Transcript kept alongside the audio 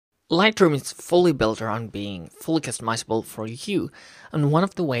Lightroom is fully built around being fully customizable for you, and one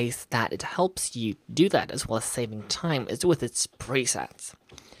of the ways that it helps you do that as well as saving time is with its presets.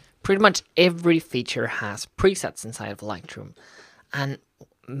 Pretty much every feature has presets inside of Lightroom, and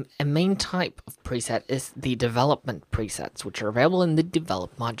a main type of preset is the development presets, which are available in the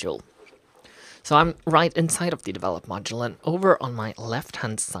develop module. So I'm right inside of the develop module, and over on my left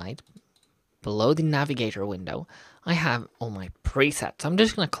hand side, below the navigator window, I have all my presets. I'm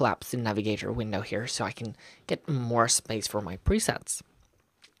just going to collapse the navigator window here so I can get more space for my presets.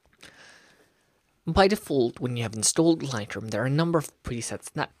 By default, when you have installed Lightroom, there are a number of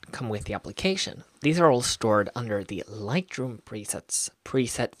presets that come with the application. These are all stored under the Lightroom presets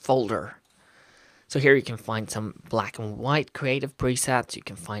preset folder. So here you can find some black and white creative presets, you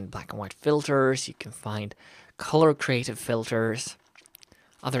can find black and white filters, you can find color creative filters,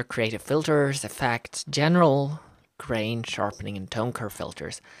 other creative filters, effects, general, grain, sharpening, and tone curve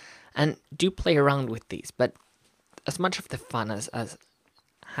filters. And do play around with these, but as much of the fun as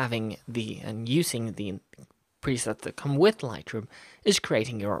having and using the presets that come with Lightroom is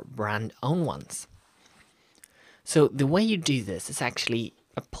creating your brand own ones. So the way you do this is actually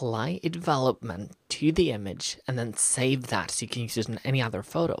apply a development to the image and then save that so you can use it in any other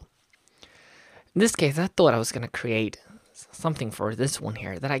photo. In this case, I thought I was going to create something for this one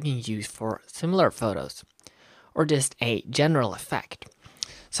here that I can use for similar photos, or just a general effect.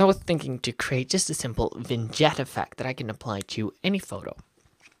 So I was thinking to create just a simple vignette effect that I can apply to any photo.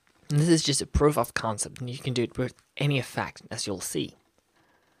 And this is just a proof of concept, and you can do it with any effect, as you'll see.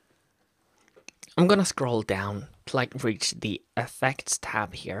 I'm going to scroll down to reach the Effects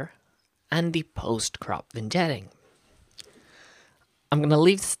tab here, and the Post-Crop Vignetting. I'm going to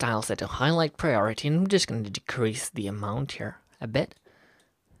leave the style set to highlight priority, and I'm just going to decrease the amount here a bit.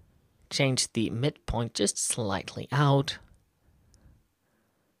 Change the midpoint just slightly out.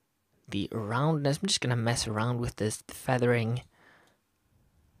 The roundness, I'm just going to mess around with this feathering,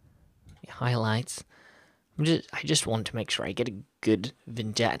 the highlights. I just want to make sure I get a good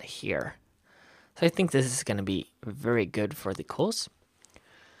vignette here. So I think this is going to be very good for the cause.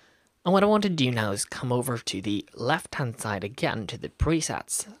 And what I want to do now is come over to the left hand side again to the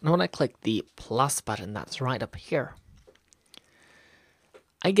presets. And I want to click the plus button that's right up here.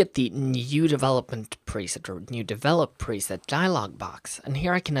 I get the new development preset or new develop preset dialog box. And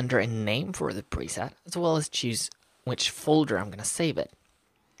here I can enter a name for the preset as well as choose which folder I'm going to save it.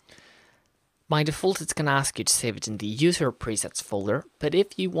 By default, it's going to ask you to save it in the user presets folder, but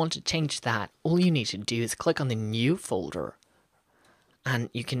if you want to change that, all you need to do is click on the new folder and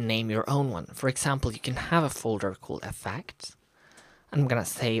you can name your own one. For example, you can have a folder called Effects, and I'm going to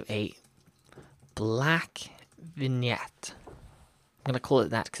save a black vignette. I'm going to call it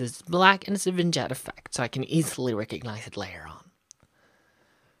that because it's black and it's a vignette effect, so I can easily recognize it later on.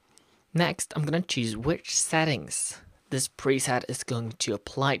 Next, I'm going to choose which settings this preset is going to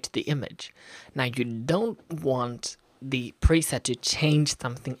apply to the image. Now, you don't want the preset to change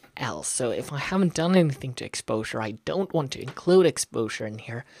something else. So if I haven't done anything to exposure, I don't want to include exposure in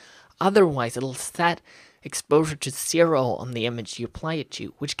here. Otherwise, it'll set exposure to 0 on the image you apply it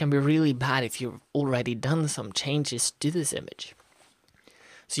to, which can be really bad if you've already done some changes to this image.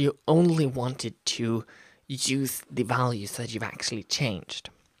 So you only wanted to use the values that you've actually changed.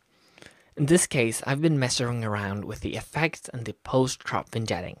 In this case, I've been messing around with the effects and the post-crop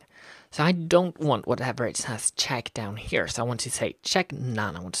vignetting. So I don't want whatever it says check down here. So I want to say check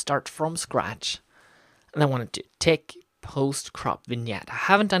none. I want to start from scratch. And I want to tick post-crop vignette. I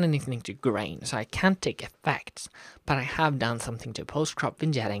haven't done anything to grain, so I can't tick effects. But I have done something to post-crop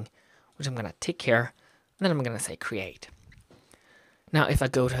vignetting, which I'm going to tick here. And then I'm going to say create. Now if I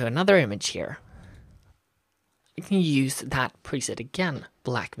go to another image here, I can use that preset again,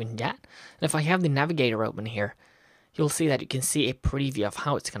 black vignette. And if I have the navigator open here, you'll see that you can see a preview of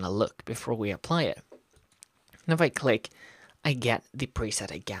how it's going to look before we apply it. And if I click, I get the preset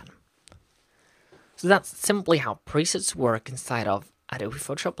again. So that's simply how presets work inside of Adobe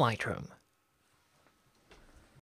Photoshop Lightroom.